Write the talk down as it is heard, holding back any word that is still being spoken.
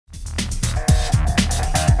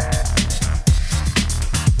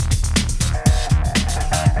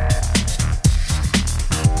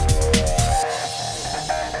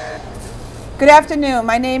Good afternoon.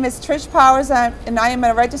 My name is Trish Powers, and I am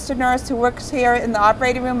a registered nurse who works here in the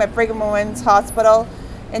operating room at Brigham Women's Hospital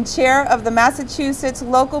and chair of the Massachusetts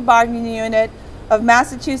Local Bargaining Unit of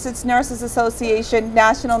Massachusetts Nurses Association,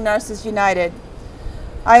 National Nurses United.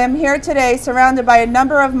 I am here today surrounded by a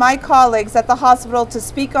number of my colleagues at the hospital to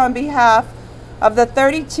speak on behalf of the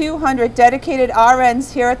 3,200 dedicated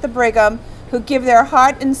RNs here at the Brigham who give their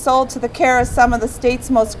heart and soul to the care of some of the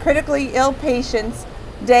state's most critically ill patients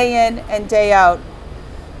day in and day out.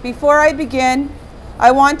 Before I begin,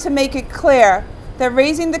 I want to make it clear that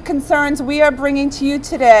raising the concerns we are bringing to you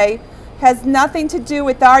today has nothing to do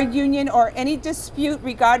with our union or any dispute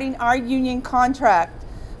regarding our union contract.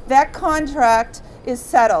 That contract is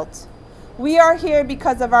settled. We are here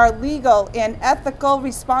because of our legal and ethical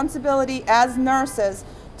responsibility as nurses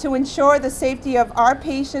to ensure the safety of our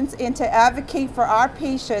patients and to advocate for our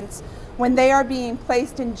patients when they are being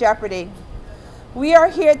placed in jeopardy. We are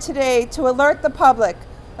here today to alert the public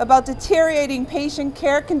about deteriorating patient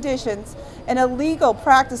care conditions and illegal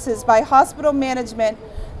practices by hospital management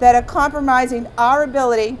that are compromising our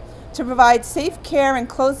ability to provide safe care and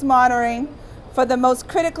close monitoring for the most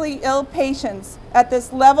critically ill patients at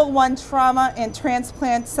this Level 1 Trauma and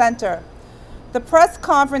Transplant Center. The press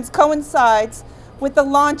conference coincides with the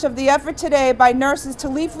launch of the effort today by nurses to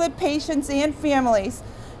leaflet patients and families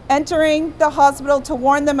entering the hospital to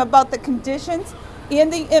warn them about the conditions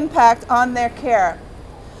and the impact on their care.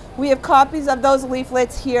 We have copies of those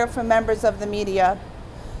leaflets here from members of the media.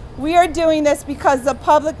 We are doing this because the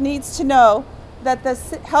public needs to know that the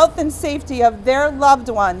health and safety of their loved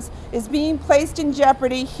ones is being placed in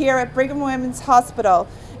jeopardy here at Brigham Women's Hospital,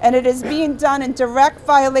 and it is being done in direct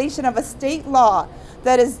violation of a state law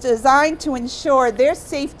that is designed to ensure their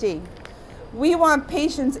safety. We want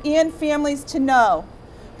patients and families to know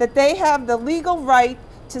that they have the legal right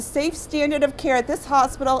to safe standard of care at this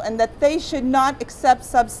hospital and that they should not accept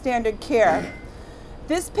substandard care.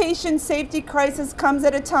 This patient safety crisis comes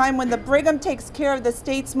at a time when the Brigham takes care of the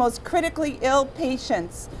state's most critically ill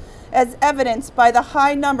patients, as evidenced by the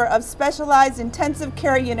high number of specialized intensive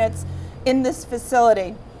care units in this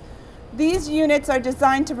facility. These units are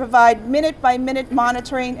designed to provide minute-by-minute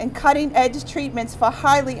monitoring and cutting-edge treatments for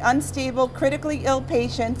highly unstable, critically ill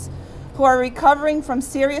patients who are recovering from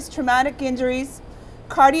serious traumatic injuries,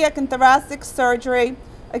 cardiac and thoracic surgery,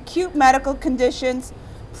 acute medical conditions,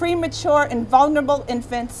 premature and vulnerable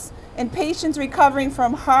infants, and patients recovering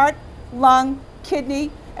from heart, lung,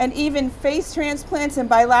 kidney, and even face transplants and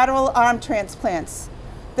bilateral arm transplants.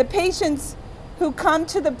 The patients who come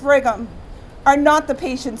to the Brigham are not the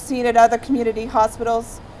patients seen at other community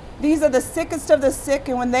hospitals. These are the sickest of the sick,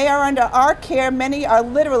 and when they are under our care, many are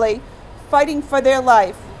literally fighting for their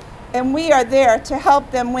life, and we are there to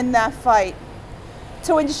help them win that fight.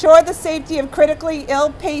 To ensure the safety of critically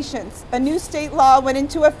ill patients, a new state law went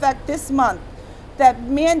into effect this month that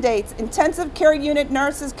mandates intensive care unit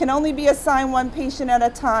nurses can only be assigned one patient at a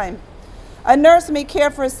time. A nurse may care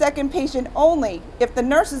for a second patient only if the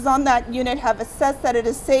nurses on that unit have assessed that it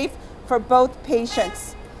is safe for both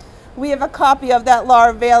patients. We have a copy of that law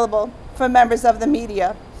available for members of the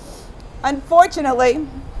media. Unfortunately,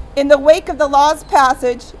 in the wake of the law's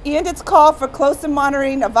passage and its call for closer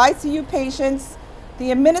monitoring of ICU patients,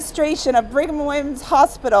 the administration of Brigham Women's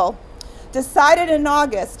Hospital decided in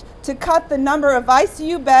August to cut the number of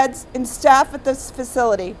ICU beds and staff at this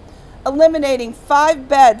facility, eliminating 5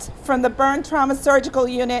 beds from the burn trauma surgical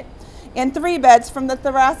unit and 3 beds from the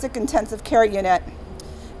thoracic intensive care unit.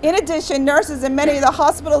 In addition, nurses in many of the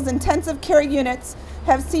hospital's intensive care units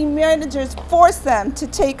have seen managers force them to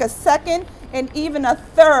take a second and even a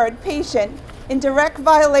third patient in direct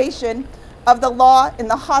violation of the law in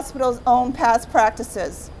the hospital's own past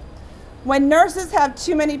practices. When nurses have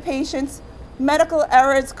too many patients, medical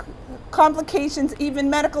errors, complications, even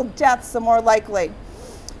medical deaths are more likely,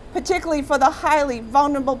 particularly for the highly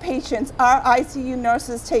vulnerable patients our ICU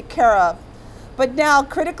nurses take care of. But now,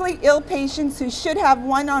 critically ill patients who should have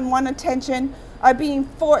one-on-one attention are being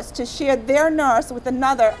forced to share their nurse with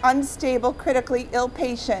another unstable, critically ill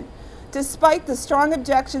patient, despite the strong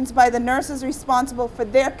objections by the nurses responsible for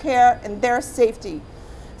their care and their safety.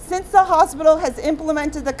 Since the hospital has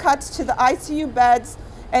implemented the cuts to the ICU beds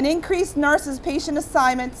and increased nurses' patient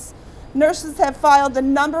assignments, nurses have filed a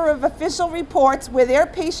number of official reports where their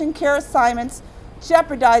patient care assignments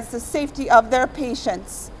jeopardize the safety of their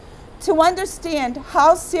patients. To understand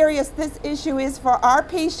how serious this issue is for our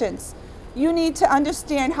patients, you need to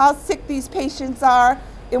understand how sick these patients are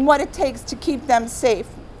and what it takes to keep them safe.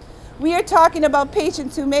 We are talking about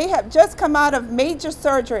patients who may have just come out of major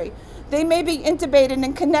surgery. They may be intubated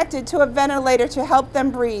and connected to a ventilator to help them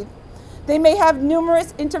breathe. They may have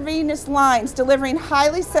numerous intravenous lines delivering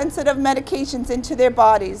highly sensitive medications into their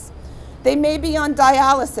bodies. They may be on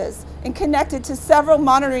dialysis and connected to several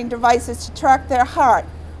monitoring devices to track their heart,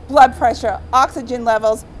 blood pressure, oxygen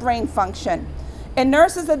levels, brain function. And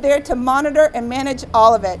nurses are there to monitor and manage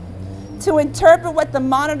all of it, to interpret what the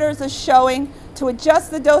monitors are showing, to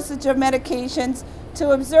adjust the dosage of medications,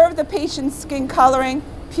 to observe the patient's skin coloring,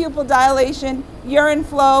 pupil dilation, urine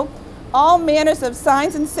flow, all manners of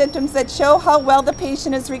signs and symptoms that show how well the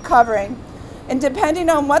patient is recovering. And depending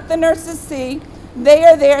on what the nurses see, they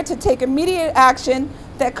are there to take immediate action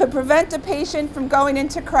that could prevent the patient from going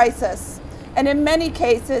into crisis. And in many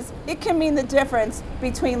cases, it can mean the difference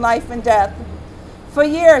between life and death. For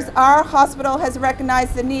years, our hospital has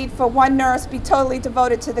recognized the need for one nurse be totally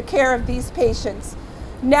devoted to the care of these patients.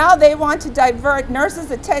 Now they want to divert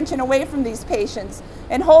nurses' attention away from these patients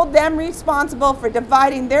and hold them responsible for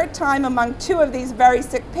dividing their time among two of these very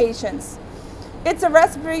sick patients. It's a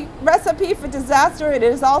recipe for disaster. It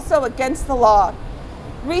is also against the law.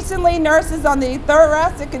 Recently, nurses on the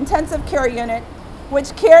thoracic intensive care unit,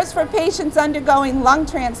 which cares for patients undergoing lung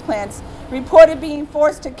transplants, reported being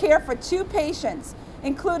forced to care for two patients,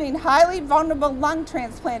 including highly vulnerable lung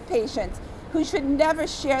transplant patients who should never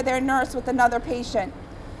share their nurse with another patient.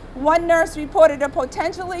 One nurse reported a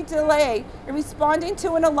potentially delay in responding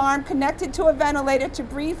to an alarm connected to a ventilator to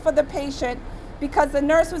breathe for the patient because the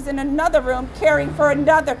nurse was in another room caring for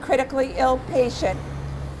another critically ill patient.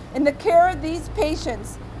 In the care of these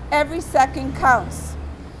patients, every second counts.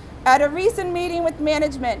 At a recent meeting with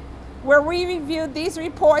management, where we reviewed these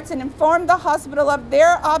reports and informed the hospital of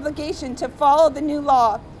their obligation to follow the new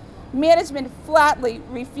law, management flatly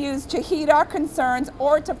refused to heed our concerns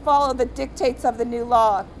or to follow the dictates of the new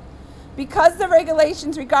law. Because the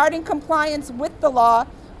regulations regarding compliance with the law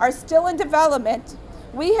are still in development,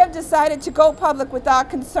 we have decided to go public with our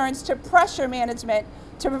concerns to pressure management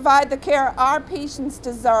to provide the care our patients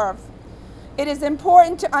deserve. It is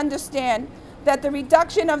important to understand that the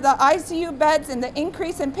reduction of the ICU beds and the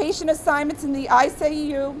increase in patient assignments in the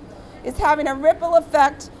ICU is having a ripple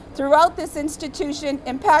effect throughout this institution,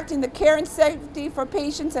 impacting the care and safety for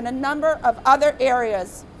patients in a number of other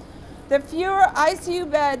areas. The fewer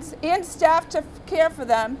ICU beds and staff to care for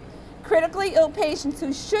them, critically ill patients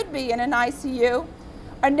who should be in an ICU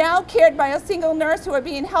are now cared by a single nurse who are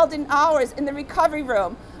being held in hours in the recovery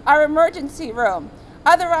room, our emergency room,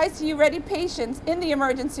 other ICU-ready patients in the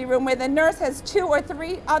emergency room where the nurse has 2 or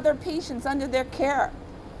 3 other patients under their care.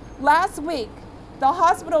 Last week, the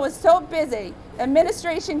hospital was so busy,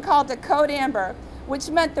 administration called a code amber, which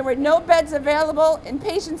meant there were no beds available and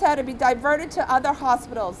patients had to be diverted to other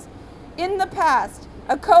hospitals. In the past,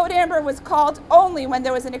 a code amber was called only when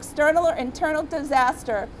there was an external or internal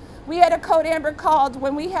disaster. We had a code amber called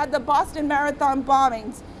when we had the Boston Marathon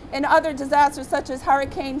bombings and other disasters such as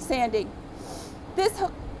Hurricane Sandy. This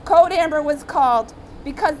code amber was called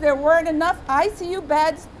because there weren't enough ICU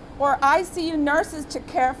beds or ICU nurses to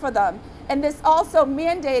care for them. And this also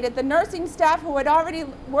mandated the nursing staff who had already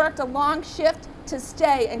worked a long shift to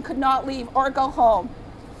stay and could not leave or go home.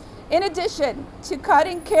 In addition to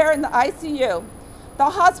cutting care in the ICU, the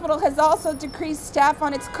hospital has also decreased staff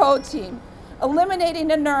on its code team, eliminating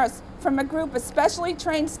a nurse from a group of specially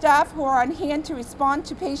trained staff who are on hand to respond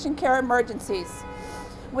to patient care emergencies.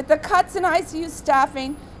 With the cuts in ICU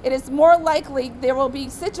staffing, it is more likely there will be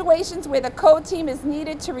situations where the code team is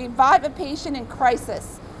needed to revive a patient in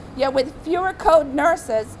crisis. Yet with fewer code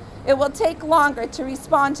nurses, it will take longer to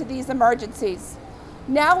respond to these emergencies.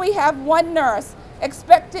 Now we have one nurse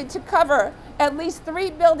expected to cover at least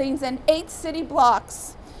 3 buildings and 8 city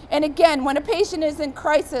blocks. And again, when a patient is in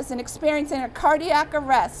crisis and experiencing a cardiac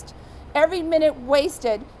arrest, every minute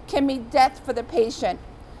wasted can mean death for the patient.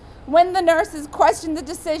 When the nurses questioned the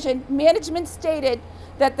decision, management stated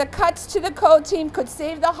that the cuts to the code team could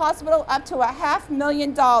save the hospital up to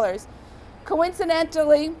 $500,000.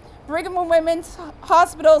 Coincidentally, Brigham and Women's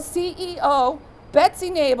Hospital CEO, Betsy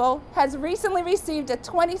Nabel, has recently received a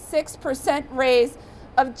 26% raise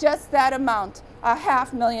of just that amount,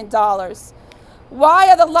 $500,000. Why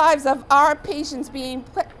are the lives of our patients being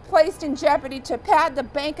placed in jeopardy to pad the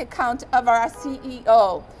bank account of our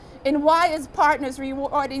CEO? And why is Partners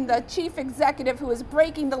rewarding the chief executive who is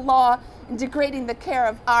breaking the law and degrading the care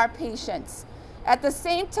of our patients? At the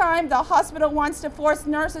same time, the hospital wants to force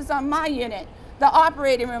nurses on my unit, the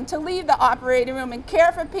operating room, to leave the operating room and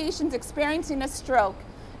care for patients experiencing a stroke,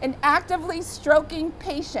 an actively stroking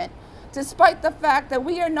patient, despite the fact that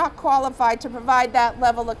we are not qualified to provide that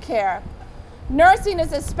level of care. Nursing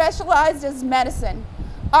is as specialized as medicine.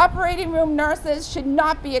 Operating room nurses should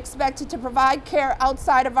not be expected to provide care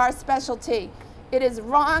outside of our specialty. It is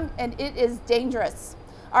wrong and it is dangerous.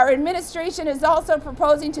 Our administration is also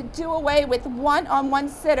proposing to do away with one-on-one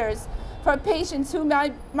sitters for patients who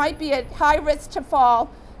might be at high risk to fall,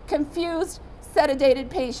 confused, sedated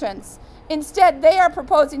patients. Instead, they are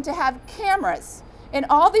proposing to have cameras in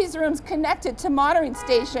all these rooms connected to monitoring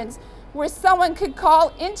stations where someone could call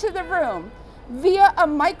into the room via a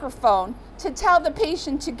microphone to tell the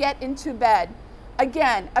patient to get into bed.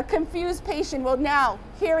 Again, a confused patient will now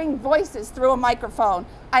hearing voices through a microphone.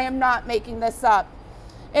 I am not making this up.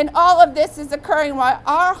 And all of this is occurring while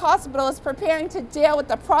our hospital is preparing to deal with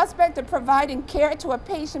the prospect of providing care to a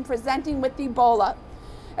patient presenting with Ebola.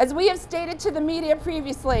 As we have stated to the media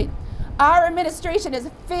previously, our administration has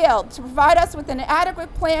failed to provide us with an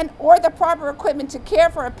adequate plan or the proper equipment to care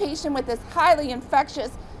for a patient with this highly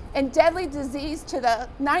infectious and deadly disease to the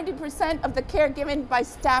 90% of the care given by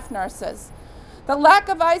staff nurses. The lack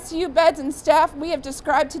of ICU beds and staff we have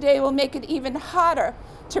described today will make it even harder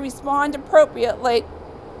to respond appropriately,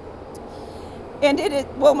 and it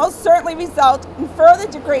will most certainly result in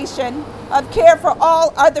further degradation of care for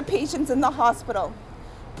all other patients in the hospital.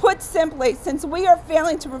 Put simply, since we are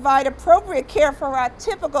failing to provide appropriate care for our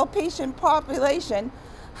typical patient population,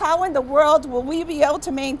 how in the world will we be able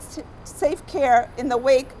to maintain safe care in the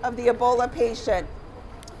wake of the Ebola patient?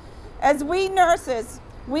 As we nurses,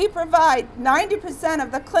 we provide 90%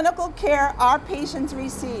 of the clinical care our patients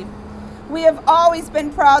receive. We have always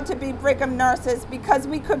been proud to be Brigham nurses because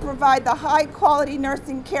we could provide the high quality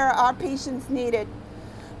nursing care our patients needed.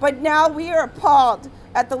 But now we are appalled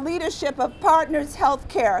at the leadership of Partners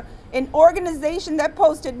Healthcare, an organization that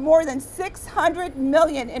posted more than $600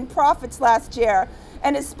 million in profits last year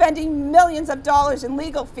and is spending millions of dollars in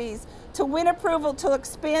legal fees to win approval to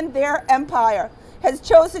expand their empire, has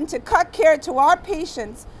chosen to cut care to our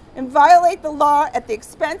patients and violate the law at the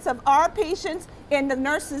expense of our patients and the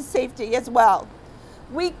nurses' safety as well.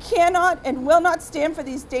 We cannot and will not stand for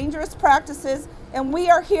these dangerous practices, and we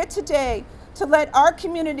are here today to let our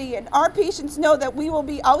community and our patients know that we will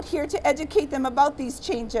be out here to educate them about these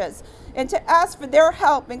changes and to ask for their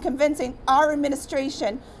help in convincing our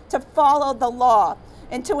administration to follow the law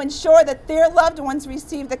and to ensure that their loved ones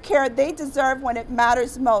receive the care they deserve when it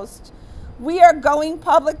matters most. We are going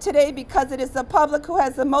public today because it is the public who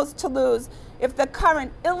has the most to lose if the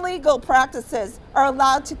current illegal practices are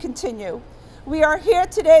allowed to continue. We are here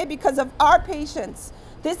today because of our patients.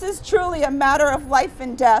 This is truly a matter of life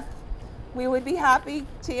and death. We would be happy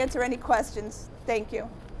to answer any questions. Thank you.